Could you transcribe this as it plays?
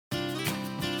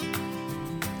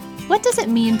What does it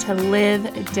mean to live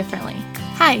differently?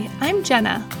 Hi, I'm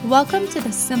Jenna. Welcome to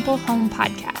the Simple Home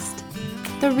Podcast.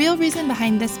 The real reason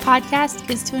behind this podcast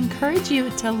is to encourage you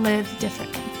to live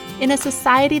differently. In a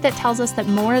society that tells us that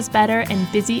more is better and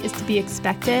busy is to be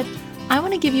expected, I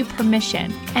want to give you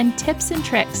permission and tips and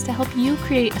tricks to help you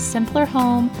create a simpler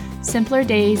home, simpler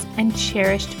days, and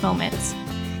cherished moments.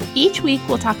 Each week,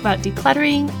 we'll talk about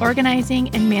decluttering, organizing,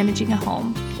 and managing a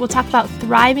home. We'll talk about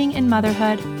thriving in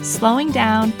motherhood, slowing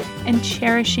down, and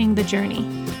cherishing the journey.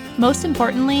 Most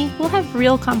importantly, we'll have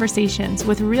real conversations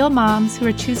with real moms who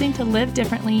are choosing to live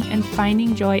differently and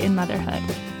finding joy in motherhood.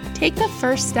 Take the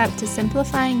first step to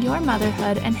simplifying your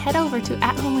motherhood and head over to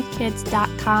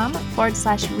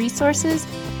athomewithkids.com/resources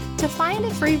to find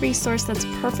a free resource that's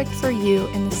perfect for you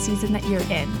in the season that you're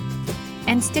in.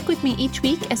 And stick with me each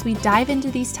week as we dive into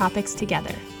these topics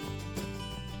together.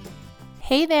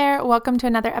 Hey there, welcome to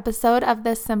another episode of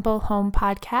the Simple Home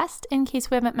Podcast. In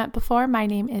case we haven't met before, my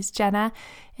name is Jenna,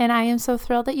 and I am so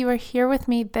thrilled that you are here with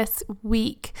me this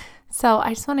week. So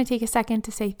I just want to take a second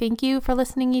to say thank you for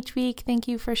listening each week. Thank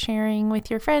you for sharing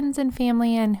with your friends and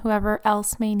family and whoever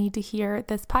else may need to hear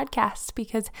this podcast,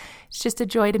 because it's just a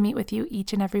joy to meet with you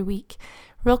each and every week.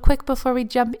 Real quick before we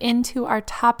jump into our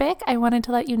topic, I wanted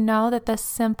to let you know that the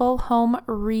Simple Home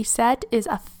Reset is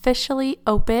officially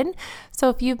open. So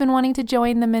if you've been wanting to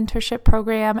join the mentorship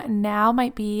program, now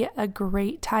might be a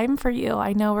great time for you.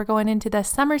 I know we're going into the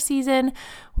summer season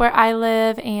where I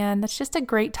live, and that's just a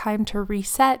great time to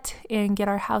reset and get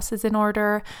our houses in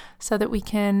order so that we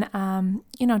can,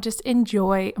 just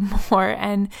enjoy more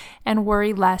and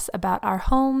worry less about our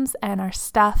homes and our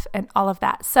stuff and all of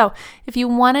that. So if you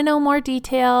want to know more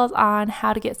details on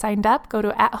how to get signed up, go to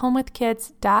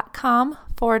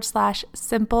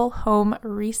athomewithkids.com/simple home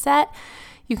reset.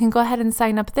 You can go ahead and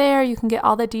sign up there. You can get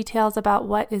all the details about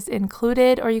what is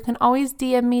included, or you can always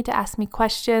DM me to ask me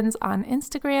questions on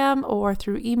Instagram or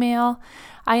through email.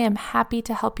 I am happy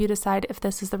to help you decide if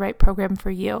this is the right program for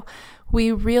you.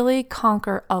 We really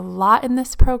conquer a lot in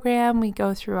this program. We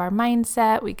go through our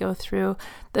mindset. We go through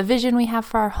the vision we have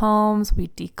for our homes. We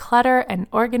declutter and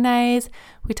organize.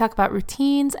 We talk about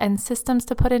routines and systems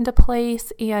to put into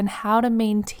place and how to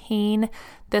maintain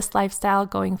this lifestyle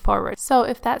going forward. So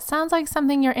if that sounds like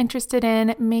something you're interested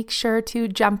in, make sure to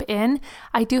jump in.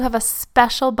 I do have a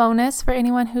special bonus for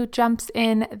anyone who jumps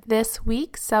in this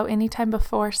week. So anytime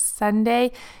before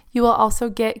Sunday, you will also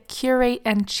get Curate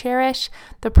and Cherish,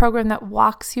 the program that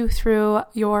walks you through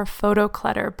your photo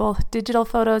clutter, both digital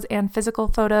photos and physical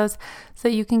photos, so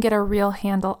you can get a real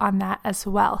handle on that as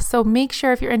well. So make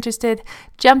sure if you're interested,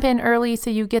 jump in early so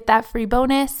you get that free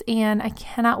bonus, and I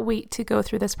cannot wait to go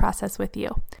through this process with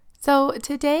you. So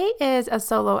today is a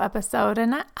solo episode,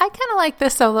 and I kind of like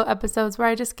the solo episodes where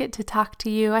I just get to talk to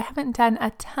you. I haven't done a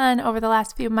ton over the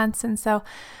last few months, and so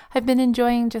I've been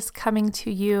enjoying just coming to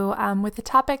you with a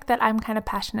topic that I'm kind of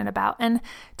passionate about. And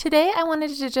today I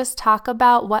wanted to just talk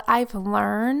about what I've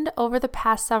learned over the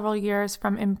past several years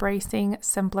from embracing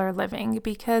simpler living,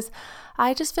 because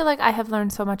I just feel like I have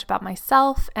learned so much about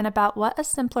myself and about what a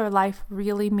simpler life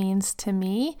really means to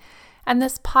me. And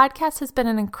this podcast has been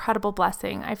an incredible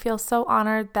blessing. I feel so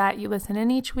honored that you listen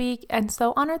in each week, and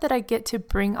so honored that I get to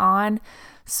bring on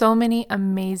so many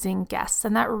amazing guests.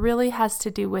 And that really has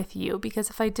to do with you, because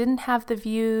if I didn't have the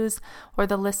views or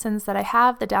the listens that I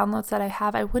have, the downloads that I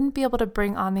have, I wouldn't be able to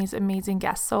bring on these amazing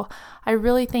guests. So I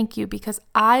really thank you, because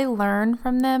I learn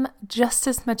from them just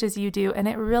as much as you do. And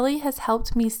it really has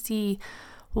helped me see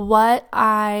what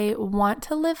I want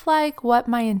to live like, what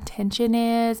my intention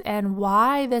is, and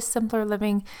why this simpler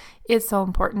living is so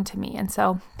important to me. And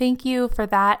so thank you for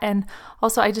that. And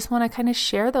also, I just want to kind of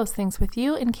share those things with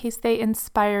you in case they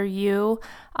inspire you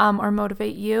or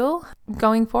motivate you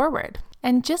going forward.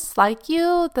 And just like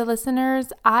you, the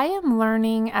listeners, I am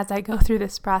learning as I go through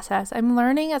this process. I'm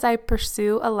learning as I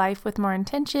pursue a life with more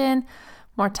intention,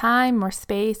 more time, more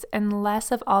space, and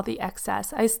less of all the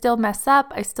excess. I still mess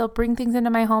up. I still bring things into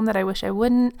my home that I wish I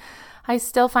wouldn't. I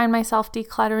still find myself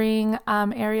decluttering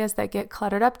areas that get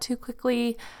cluttered up too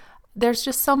quickly. There's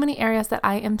just so many areas that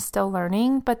I am still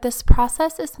learning, but this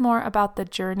process is more about the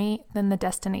journey than the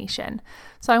destination.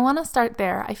 So I want to start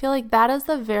there. I feel like that is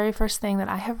the very first thing that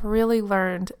I have really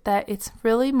learned, that it's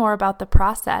really more about the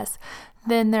process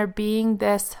than there being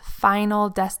this final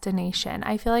destination.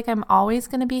 I feel like I'm always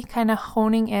going to be kind of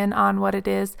honing in on what it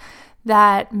is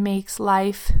that makes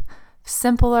life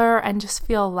simpler and just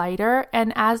feel lighter.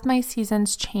 And as my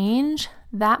seasons change,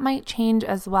 that might change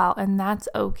as well, and that's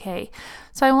okay.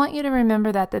 So I want you to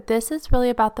remember that this is really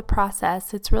about the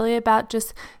process. It's really about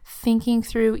just thinking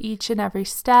through each and every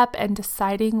step and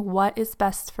deciding what is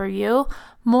best for you,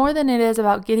 more than it is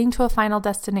about getting to a final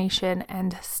destination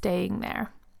and staying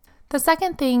there. The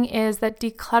second thing is that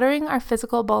decluttering our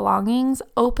physical belongings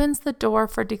opens the door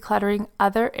for decluttering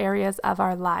other areas of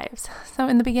our lives. So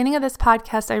in the beginning of this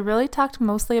podcast, I really talked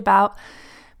mostly about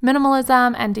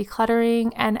minimalism and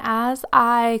decluttering. And as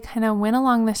I kind of went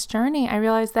along this journey, I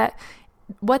realized that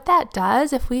what that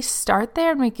does, if we start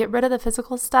there and we get rid of the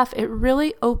physical stuff, it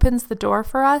really opens the door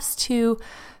for us to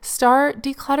start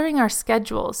decluttering our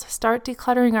schedules, start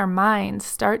decluttering our minds,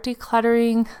 start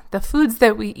decluttering the foods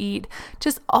that we eat,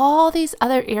 just all these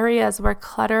other areas where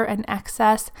clutter and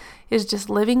excess is just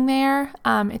living there.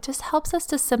 It just helps us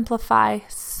to simplify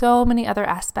so many other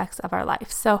aspects of our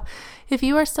life. So if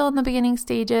you are still in the beginning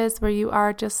stages where you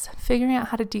are just figuring out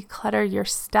how to declutter your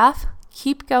stuff,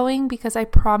 keep going, because I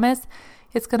promise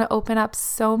it's going to open up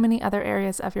so many other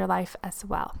areas of your life as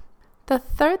well. The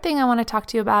third thing I want to talk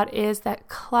to you about is that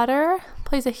clutter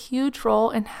plays a huge role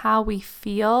in how we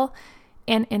feel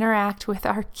and interact with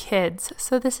our kids.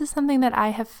 So this is something that I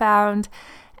have found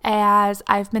as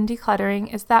I've been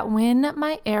decluttering, is that when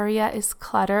my area is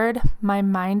cluttered, my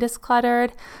mind is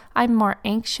cluttered, I'm more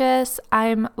anxious,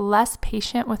 I'm less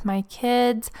patient with my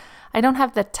kids, I don't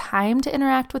have the time to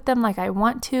interact with them like I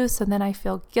want to, so then I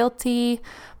feel guilty.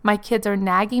 My kids are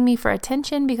nagging me for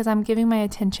attention because I'm giving my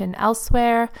attention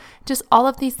elsewhere. Just all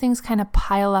of these things kind of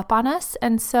pile up on us.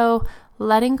 And so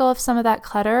letting go of some of that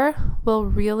clutter will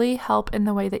really help in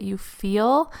the way that you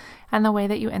feel and the way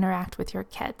that you interact with your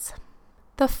kids.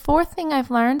 The fourth thing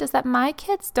I've learned is that my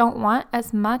kids don't want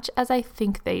as much as I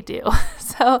think they do.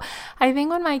 So I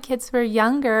think when my kids were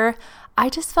younger, I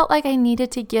just felt like I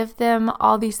needed to give them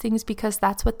all these things because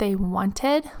that's what they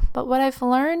wanted. But what I've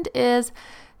learned is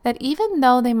that even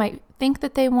though they might think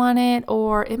that they want it,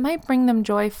 or it might bring them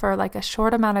joy for like a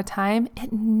short amount of time,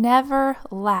 it never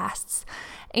lasts.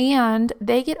 And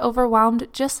they get overwhelmed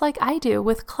just like I do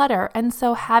with clutter. And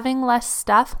so having less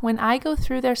stuff, when I go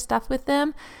through their stuff with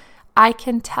them, I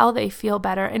can tell they feel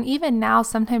better. And even now,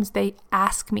 sometimes they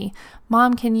ask me,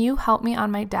 Mom, can you help me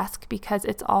on my desk because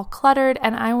it's all cluttered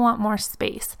and I want more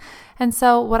space. And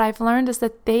so what I've learned is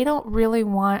that they don't really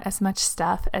want as much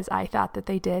stuff as I thought that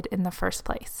they did in the first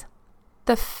place.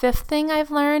 The fifth thing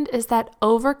I've learned is that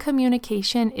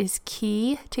over-communication is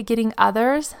key to getting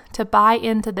others to buy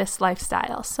into this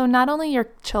lifestyle. So not only your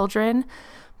children,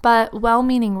 but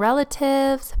well-meaning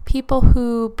relatives, people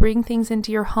who bring things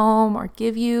into your home or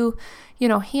give you,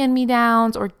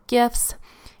 hand-me-downs or gifts.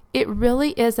 It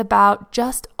really is about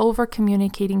just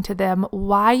over-communicating to them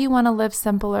why you want to live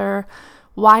simpler,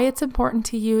 why it's important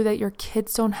to you that your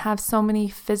kids don't have so many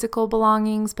physical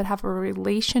belongings, but have a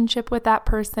relationship with that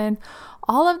person.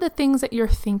 All of the things that you're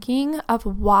thinking of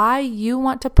why you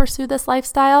want to pursue this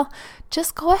lifestyle,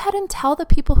 just go ahead and tell the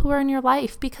people who are in your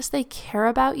life, because they care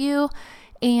about you.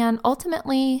 And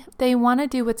ultimately, they want to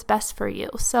do what's best for you.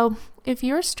 So if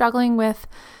you're struggling with,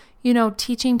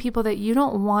 teaching people that you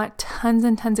don't want tons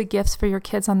and tons of gifts for your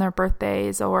kids on their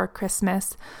birthdays or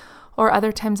Christmas or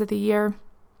other times of the year,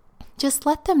 just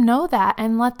let them know that,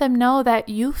 and let them know that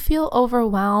you feel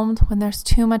overwhelmed when there's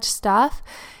too much stuff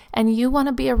and you want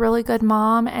to be a really good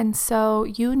mom. And so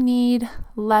you need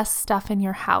less stuff in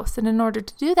your house. And in order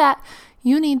to do that,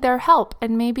 you need their help.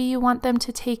 And maybe you want them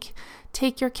to take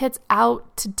your kids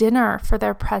out to dinner for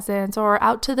their presents, or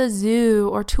out to the zoo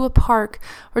or to a park,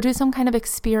 or do some kind of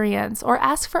experience, or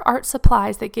ask for art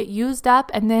supplies that get used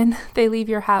up and then they leave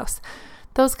your house.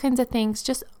 Those kinds of things.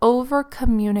 Just over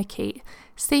communicate.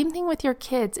 Same thing with your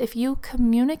kids. If you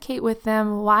communicate with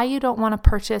them why you don't want to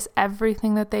purchase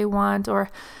everything that they want, or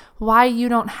why you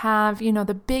don't have,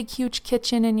 the big, huge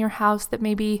kitchen in your house that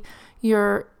maybe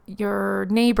your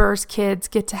neighbor's kids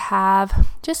get to have,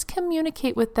 just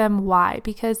communicate with them why,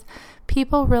 because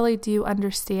people really do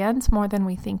understand more than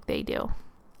we think they do.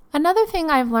 Another thing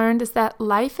I've learned is that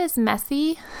life is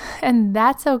messy, and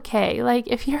that's okay. Like,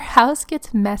 if your house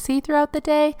gets messy throughout the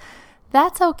day,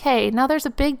 that's okay. Now, there's a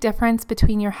big difference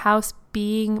between your house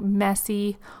being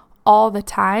messy all the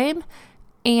time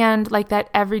and like that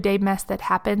everyday mess that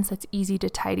happens that's easy to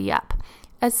tidy up.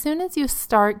 As soon as you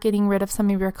start getting rid of some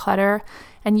of your clutter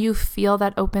and you feel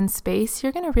that open space,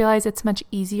 you're going to realize it's much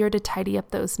easier to tidy up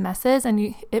those messes,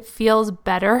 and it feels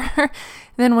better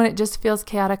than when it just feels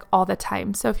chaotic all the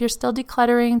time. So if you're still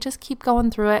decluttering, just keep going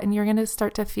through it, and you're going to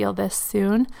start to feel this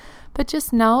soon. But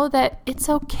just know that it's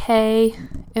okay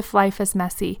if life is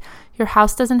messy. Your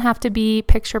house doesn't have to be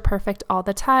picture perfect all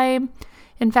the time.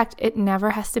 In fact, it never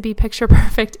has to be picture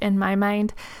perfect in my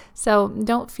mind. So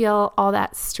don't feel all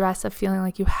that stress of feeling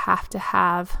like you have to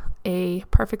have a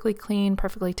perfectly clean,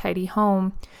 perfectly tidy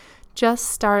home. Just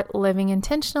start living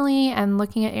intentionally and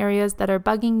looking at areas that are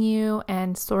bugging you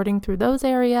and sorting through those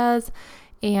areas.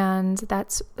 And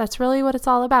that's really what it's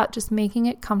all about, just making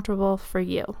it comfortable for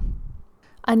you.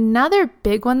 Another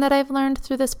big one that I've learned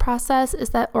through this process is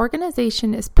that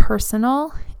organization is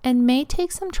personal and may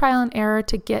take some trial and error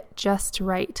to get just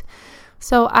right.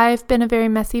 So I've been a very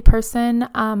messy person,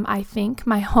 I think,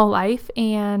 my whole life,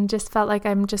 and just felt like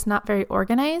I'm just not very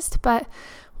organized. But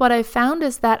what I've found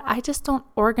is that I just don't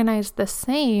organize the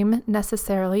same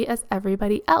necessarily as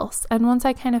everybody else. And once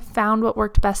I kind of found what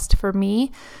worked best for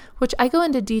me, which I go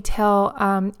into detail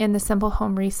in the Simple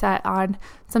Home Reset on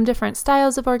some different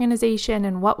styles of organization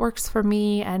and what works for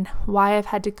me and why I've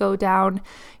had to go down,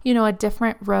 a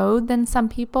different road than some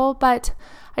people. But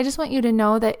I just want you to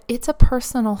know that it's a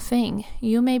personal thing.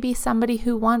 You may be somebody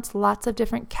who wants lots of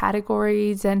different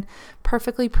categories and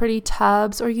perfectly pretty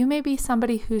tubs, or you may be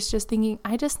somebody who's just thinking,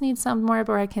 I just need somewhere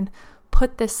where I can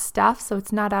put this stuff so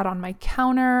it's not out on my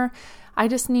counter.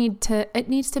 It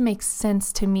needs to make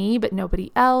sense to me, but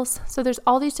nobody else. So there's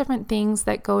all these different things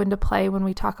that go into play when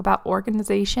we talk about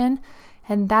organization,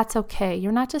 and that's okay.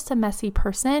 You're not just a messy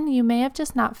person. You may have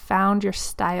just not found your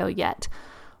style yet.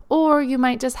 Or you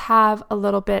might just have a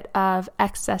little bit of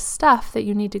excess stuff that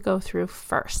you need to go through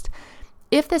first.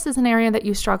 If this is an area that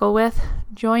you struggle with,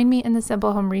 join me in the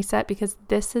Simple Home Reset, because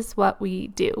this is what we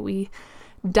do. We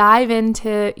dive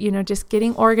into, just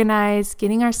getting organized,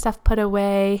 getting our stuff put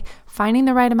away, finding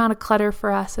the right amount of clutter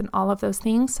for us and all of those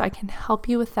things. So I can help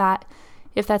you with that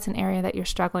if that's an area that you're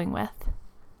struggling with.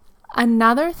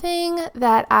 Another thing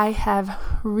that I have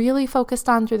really focused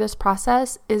on through this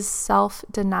process is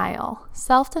self-denial.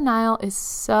 Self-denial is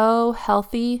so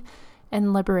healthy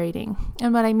and liberating.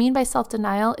 And what I mean by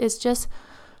self-denial is just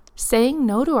saying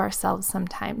no to ourselves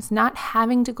sometimes, not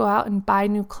having to go out and buy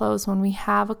new clothes when we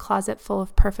have a closet full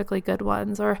of perfectly good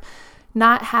ones, or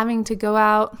not having to go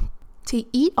out to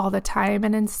eat all the time,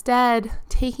 and instead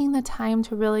taking the time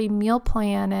to really meal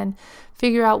plan and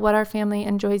figure out what our family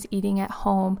enjoys eating at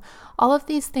home. All of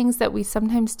these things that we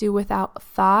sometimes do without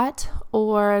thought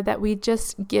or that we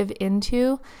just give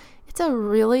into, it's a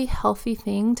really healthy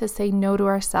thing to say no to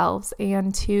ourselves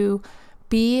and to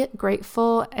be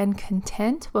grateful and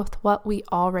content with what we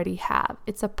already have.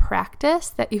 It's a practice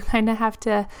that you kind of have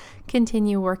to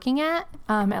continue working at.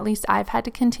 At least I've had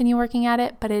to continue working at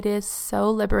it, but it is so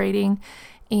liberating.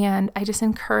 And I just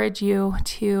encourage you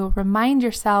to remind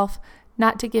yourself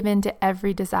not to give in to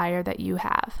every desire that you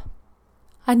have.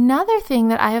 Another thing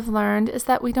that I have learned is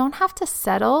that we don't have to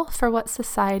settle for what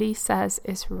society says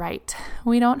is right.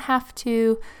 We don't have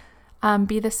to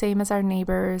be the same as our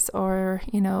neighbors or,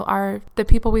 the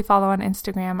people we follow on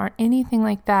Instagram or anything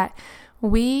like that.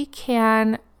 We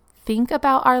can think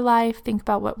about our life, think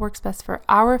about what works best for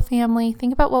our family,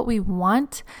 think about what we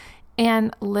want,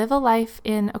 and live a life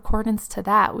in accordance to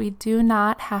that. We do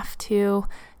not have to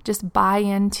just buy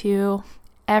into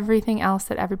everything else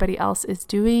that everybody else is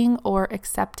doing or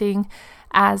accepting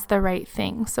as the right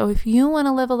thing. So if you want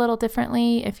to live a little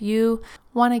differently, if you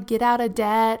want to get out of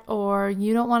debt, or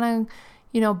you don't want to,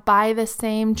 buy the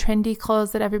same trendy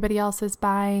clothes that everybody else is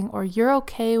buying, or you're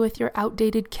okay with your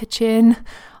outdated kitchen,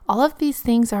 all of these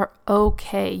things are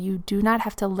okay. You do not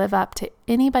have to live up to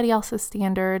anybody else's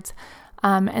standards.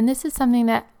 And this is something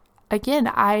that, again,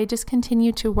 I just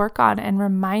continue to work on and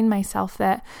remind myself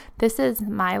that this is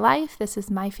my life, this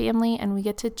is my family, and we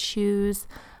get to choose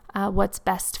what's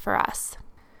best for us.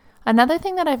 Another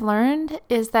thing that I've learned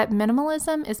is that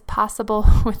minimalism is possible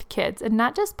with kids, and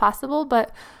not just possible,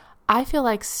 but I feel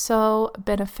like so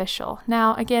beneficial.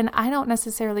 Now, again, I don't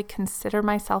necessarily consider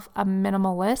myself a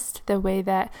minimalist the way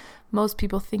that most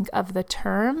people think of the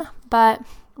term, but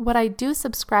what I do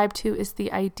subscribe to is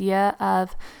the idea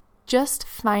of just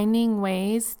finding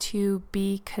ways to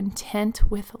be content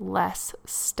with less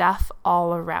stuff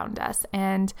all around us,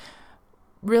 and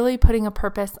really putting a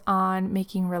purpose on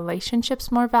making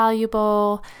relationships more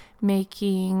valuable,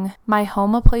 making my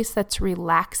home a place that's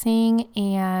relaxing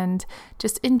and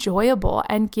just enjoyable,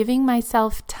 and giving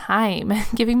myself time,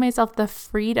 giving myself the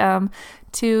freedom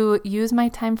to use my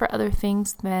time for other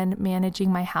things than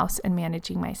managing my house and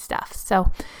managing my stuff.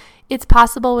 So it's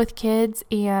possible with kids,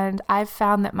 and I've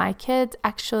found that my kids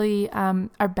actually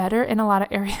are better in a lot of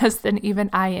areas than even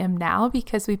I am now,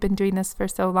 because we've been doing this for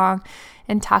so long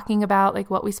and talking about like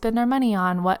what we spend our money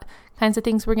on, what kinds of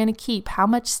things we're going to keep, how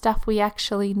much stuff we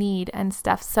actually need and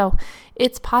stuff. So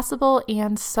it's possible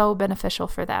and so beneficial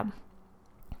for them.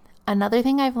 Another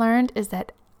thing I've learned is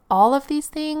that all of these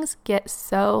things get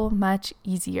so much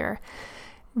easier.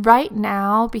 Right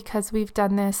now, because we've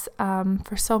done this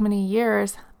for so many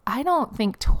years, I don't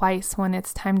think twice when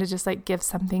it's time to just like give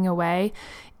something away.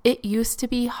 It used to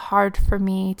be hard for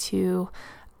me to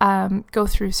go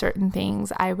through certain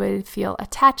things. I would feel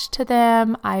attached to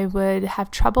them. I would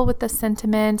have trouble with the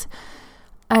sentiment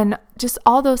and just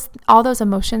all those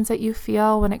emotions that you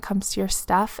feel when it comes to your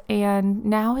stuff. And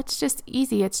now it's just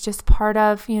easy. It's just part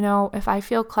of, if I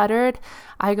feel cluttered,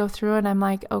 I go through and I'm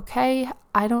like, okay,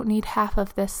 I don't need half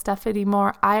of this stuff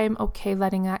anymore. I'm okay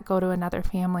letting that go to another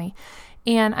family.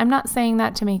 And I'm not saying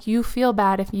that to make you feel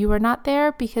bad if you are not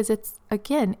there, because it's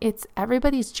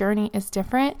everybody's journey is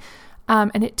different.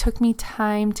 And it took me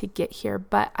time to get here,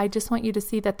 but I just want you to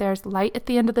see that there's light at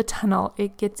the end of the tunnel.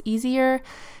 It gets easier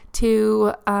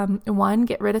to, one,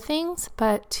 get rid of things,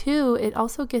 but two, it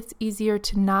also gets easier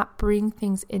to not bring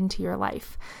things into your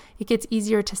life. It gets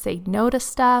easier to say no to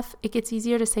stuff. It gets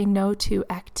easier to say no to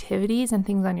activities and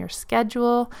things on your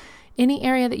schedule. Any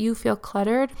area that you feel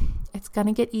cluttered, it's going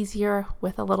to get easier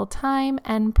with a little time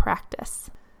and practice.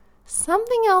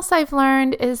 Something else I've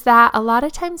learned is that a lot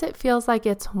of times it feels like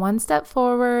it's one step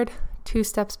forward, 2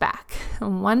 steps back.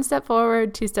 1 step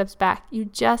forward, 2 steps back. You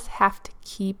just have to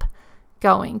keep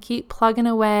going, keep plugging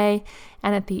away,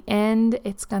 and at the end,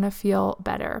 it's going to feel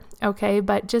better, okay?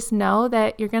 But just know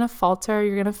that you're going to falter,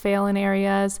 you're going to fail in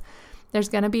areas. There's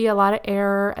going to be a lot of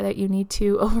error that you need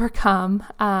to overcome,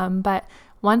 but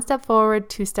 1 step forward,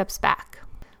 2 steps back.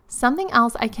 Something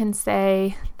else I can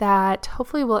say that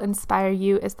hopefully will inspire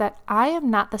you is that I am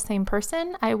not the same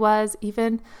person I was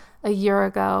even a year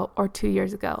ago or 2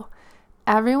 years ago.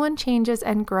 Everyone changes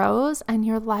and grows, and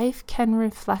your life can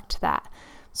reflect that.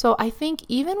 So I think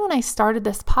even when I started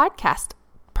this podcast,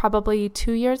 probably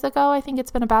 2 years ago, I think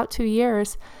it's been about 2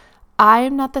 years, I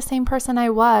am not the same person I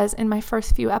was in my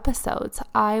first few episodes.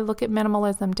 I look at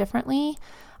minimalism differently.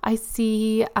 I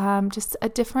see just a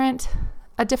different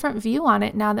view on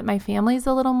it now that my family's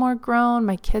a little more grown,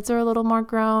 my kids are a little more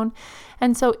grown.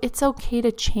 And so it's okay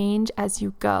to change as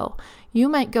you go. You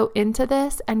might go into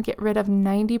this and get rid of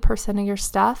 90% of your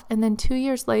stuff, and then 2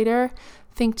 years later,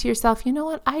 think to yourself, you know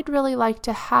what, I'd really like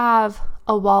to have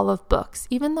a wall of books.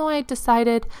 Even though I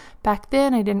decided back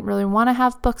then I didn't really want to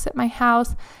have books at my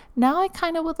house, now I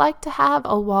kind of would like to have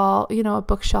a wall, a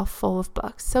bookshelf full of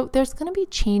books. So there's going to be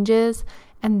changes,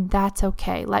 and that's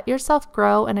okay. Let yourself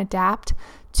grow and adapt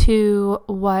to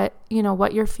what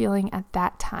you're feeling at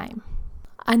that time.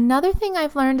 Another thing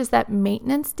I've learned is that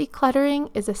maintenance decluttering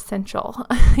is essential.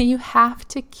 You have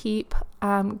to keep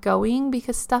going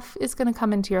because stuff is going to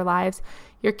come into your lives.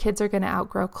 Your kids are going to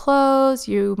outgrow clothes.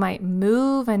 You might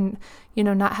move and,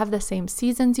 not have the same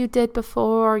seasons you did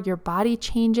before. Your body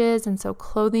changes, and so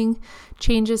clothing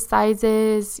changes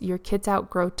sizes. Your kids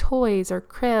outgrow toys or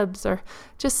cribs, or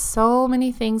just so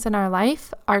many things in our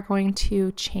life are going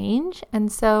to change.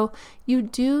 And so you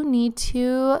do need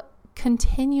to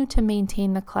continue to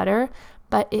maintain the clutter,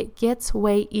 but it gets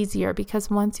way easier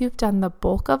because once you've done the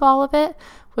bulk of all of it,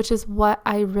 which is what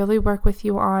I really work with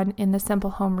you on in the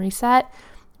Simple Home Reset,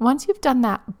 once you've done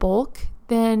that bulk,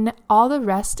 then all the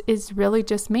rest is really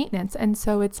just maintenance. And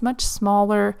so it's much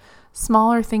smaller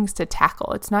things to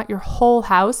tackle. It's not your whole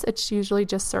house. It's usually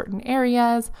just certain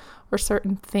areas or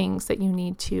certain things that you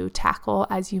need to tackle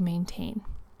as you maintain.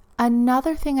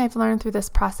 Another thing I've learned through this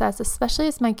process, especially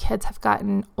as my kids have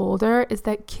gotten older, is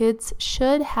that kids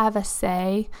should have a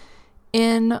say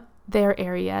in their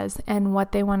areas and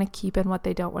what they want to keep and what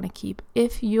they don't want to keep.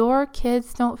 If your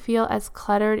kids don't feel as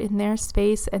cluttered in their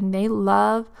space and they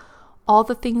love all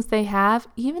the things they have,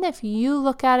 even if you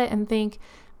look at it and think,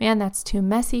 man, that's too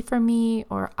messy for me,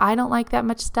 or I don't like that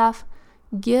much stuff,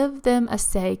 give them a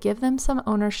say, give them some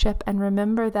ownership, and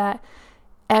remember that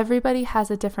everybody has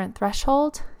a different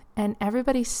threshold. And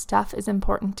everybody's stuff is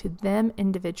important to them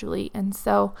individually. And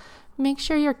so make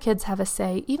sure your kids have a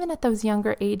say. Even at those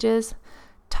younger ages,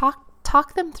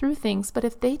 talk them through things. But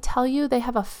if they tell you they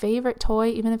have a favorite toy,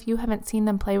 even if you haven't seen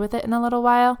them play with it in a little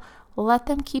while, let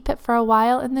them keep it for a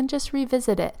while and then just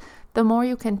revisit it. The more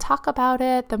you can talk about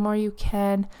it, the more you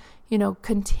can,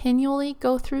 continually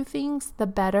go through things, the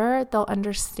better they'll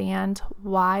understand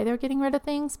why they're getting rid of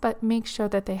things. But make sure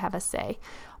that they have a say.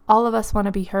 All of us want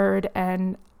to be heard,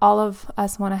 and all of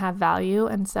us want to have value,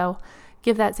 and so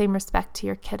give that same respect to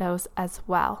your kiddos as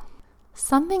well.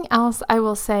 Something else I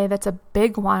will say that's a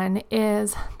big one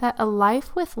is that a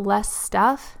life with less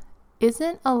stuff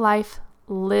isn't a life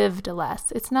lived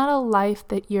less. It's not a life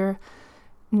that you're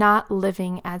not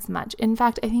living as much. In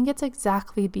fact, I think it's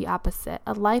exactly the opposite.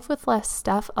 A life with less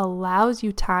stuff allows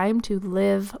you time to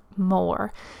live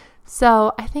more.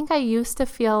 So I think I used to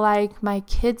feel like my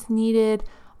kids needed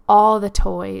all the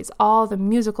toys, all the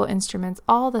musical instruments,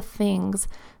 all the things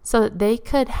so that they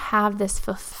could have this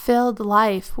fulfilled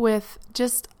life with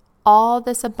just all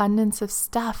this abundance of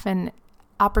stuff and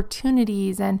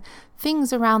opportunities and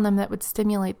things around them that would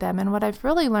stimulate them. And what I've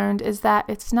really learned is that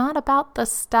it's not about the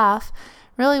stuff.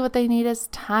 Really what they need is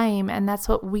time, and that's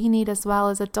what we need as well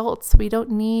as adults. We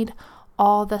don't need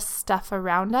all the stuff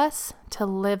around us to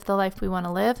live the life we want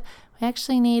to live. We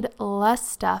actually need less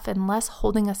stuff and less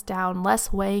holding us down,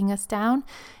 less weighing us down.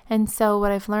 And so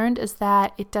what I've learned is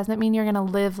that it doesn't mean you're going to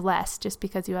live less just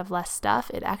because you have less stuff.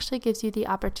 It actually gives you the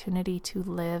opportunity to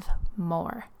live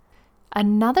more.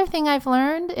 Another thing I've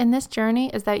learned in this journey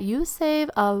is that you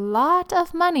save a lot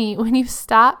of money when you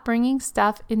stop bringing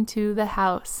stuff into the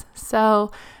house.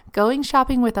 So going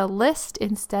shopping with a list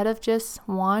instead of just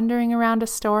wandering around a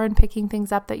store and picking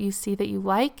things up that you see that you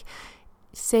like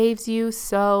saves you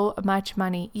so much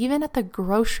money, even at the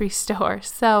grocery store.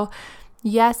 So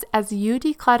yes, as you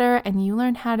declutter and you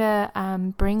learn how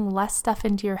to bring less stuff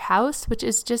into your house, which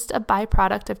is just a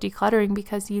byproduct of decluttering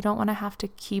because you don't want to have to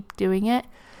keep doing it,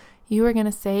 you are going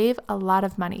to save a lot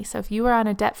of money. So if you are on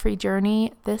a debt-free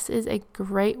journey, this is a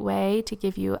great way to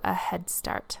give you a head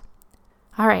start.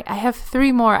 All right, I have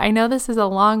 3 more. I know this is a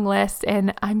long list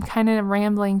and I'm kind of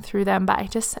rambling through them,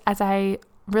 but as I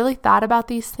really thought about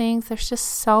these things, there's just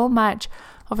so much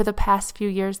over the past few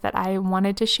years that I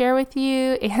wanted to share with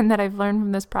you and that I've learned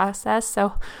from this process.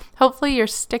 So hopefully you're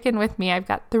sticking with me. I've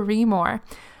got 3 more.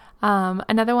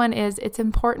 Another one is it's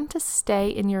important to stay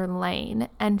in your lane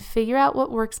and figure out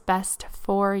what works best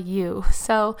for you.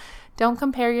 So don't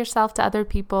compare yourself to other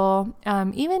people.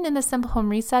 Even in the Simple Home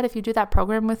Reset, if you do that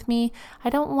program with me, I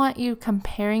don't want you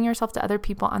comparing yourself to other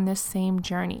people on this same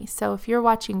journey. So if you're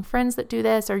watching friends that do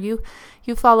this, or you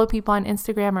follow people on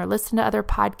Instagram or listen to other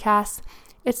podcasts,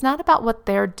 it's not about what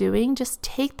they're doing. Just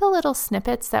take the little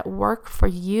snippets that work for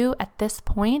you at this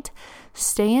point.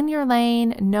 Stay in your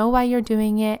lane, know why you're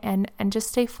doing it, and just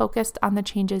stay focused on the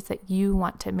changes that you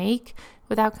want to make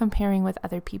without comparing with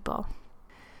other people.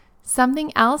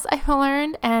 Something else I've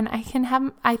learned, and I think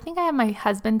I have my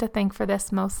husband to thank for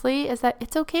this mostly, is that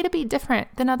it's okay to be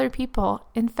different than other people.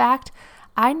 In fact,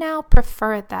 I now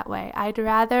prefer it that way. I'd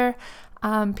rather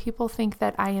people think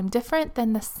that I am different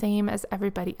than the same as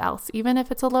everybody else, even if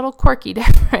it's a little quirky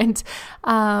different.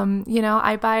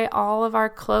 I buy all of our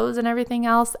clothes and everything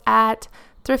else at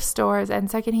thrift stores and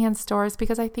secondhand stores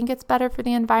because I think it's better for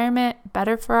the environment,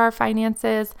 better for our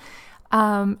finances.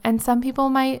 And some people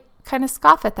might kind of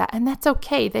scoff at that, and that's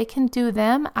okay. They can do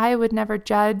them. I would never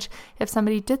judge if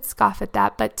somebody did scoff at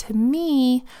that, but to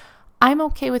me, I'm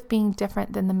okay with being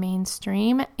different than the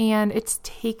mainstream, and it's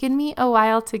taken me a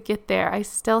while to get there. I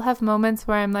still have moments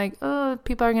where I'm like, oh,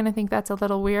 people are going to think that's a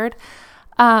little weird.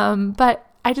 But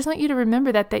I just want you to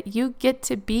remember that you get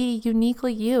to be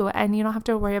uniquely you, and you don't have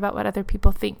to worry about what other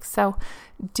people think. So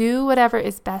do whatever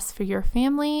is best for your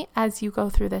family as you go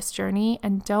through this journey,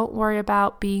 and don't worry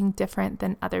about being different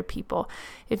than other people.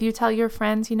 If you tell your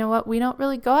friends, you know what, we don't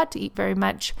really go out to eat very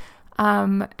much,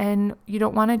 and you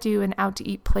don't want to do an out to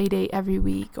eat play date every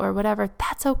week or whatever,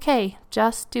 that's okay.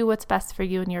 Just do what's best for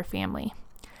you and your family.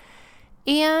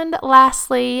 And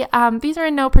lastly, these are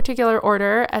in no particular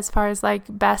order as far as like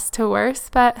best to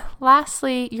worst, but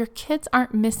lastly, your kids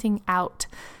aren't missing out.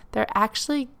 They're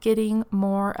actually getting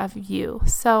more of you.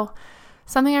 So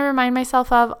something I remind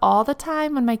myself of all the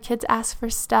time when my kids ask for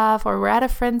stuff, or we're at a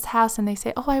friend's house and they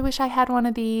say, oh, I wish I had one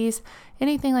of these,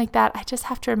 anything like that, I just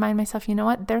have to remind myself, you know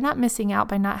what? They're not missing out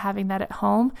by not having that at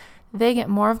home. They get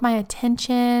more of my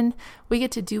attention. We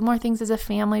get to do more things as a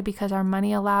family because our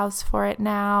money allows for it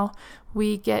now.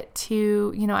 We get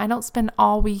to, I don't spend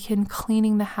all weekend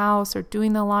cleaning the house or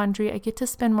doing the laundry. I get to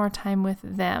spend more time with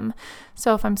them.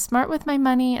 So if I'm smart with my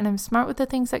money and I'm smart with the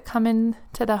things that come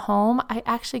into the home, I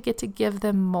actually get to give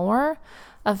them more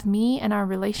of me and our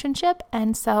relationship.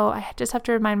 And so I just have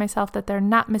to remind myself that they're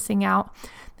not missing out.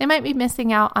 They might be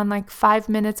missing out on like 5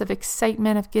 minutes of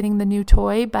excitement of getting the new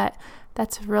toy, but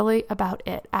that's really about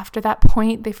it. After that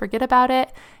point, they forget about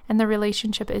it, and the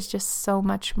relationship is just so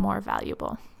much more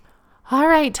valuable. All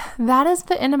right, that is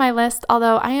the end of my list,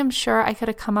 although I am sure I could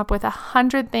have come up with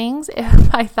 100 things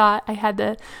if I thought I had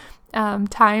the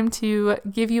time to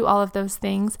give you all of those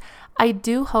things. I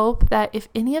do hope that if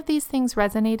any of these things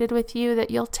resonated with you, that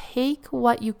you'll take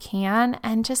what you can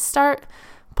and just start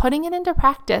putting it into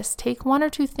practice. Take 1 or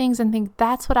 2 things and think,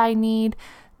 that's what I need.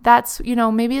 that's,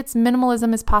 maybe it's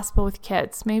minimalism is possible with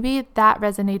kids. Maybe that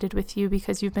resonated with you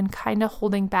because you've been kind of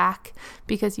holding back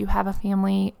because you have a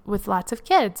family with lots of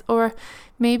kids. Or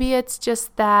maybe it's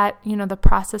just that, the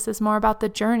process is more about the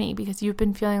journey because you've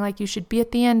been feeling like you should be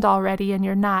at the end already and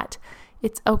you're not.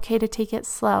 It's okay to take it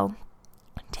slow.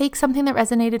 Take something that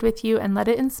resonated with you and let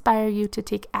it inspire you to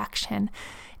take action.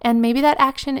 And maybe that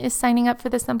action is signing up for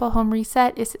the Simple Home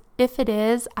Reset. If it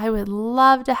is, I would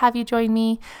love to have you join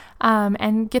me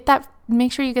and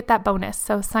make sure you get that bonus.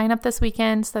 So sign up this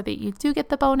weekend so that you do get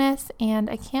the bonus, and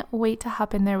I can't wait to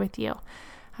hop in there with you.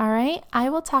 All right,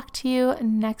 I will talk to you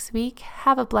next week.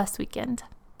 Have a blessed weekend.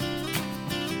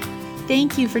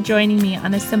 Thank you for joining me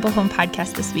on the Simple Home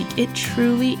Podcast this week. It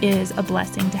truly is a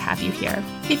blessing to have you here.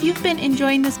 If you've been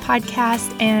enjoying this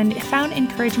podcast and found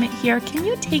encouragement here, can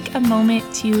you take a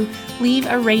moment to leave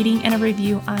a rating and a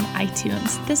review on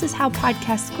iTunes? This is how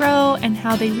podcasts grow and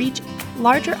how they reach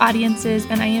larger audiences,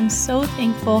 and I am so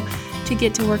thankful to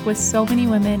get to work with so many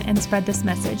women and spread this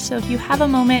message. So if you have a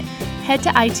moment, head to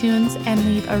iTunes and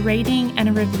leave a rating and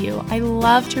a review. I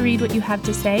love to read what you have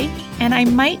to say, and I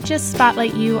might just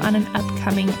spotlight you on an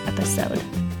upcoming episode.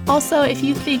 Also, if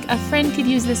you think a friend could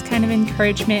use this kind of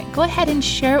encouragement, go ahead and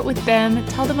share it with them.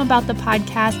 Tell them about the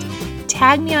podcast.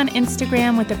 Tag me on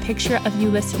Instagram with a picture of you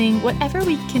listening, whatever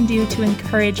we can do to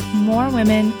encourage more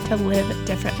women to live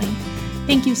differently.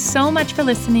 Thank you so much for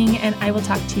listening, and I will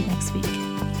talk to you next week.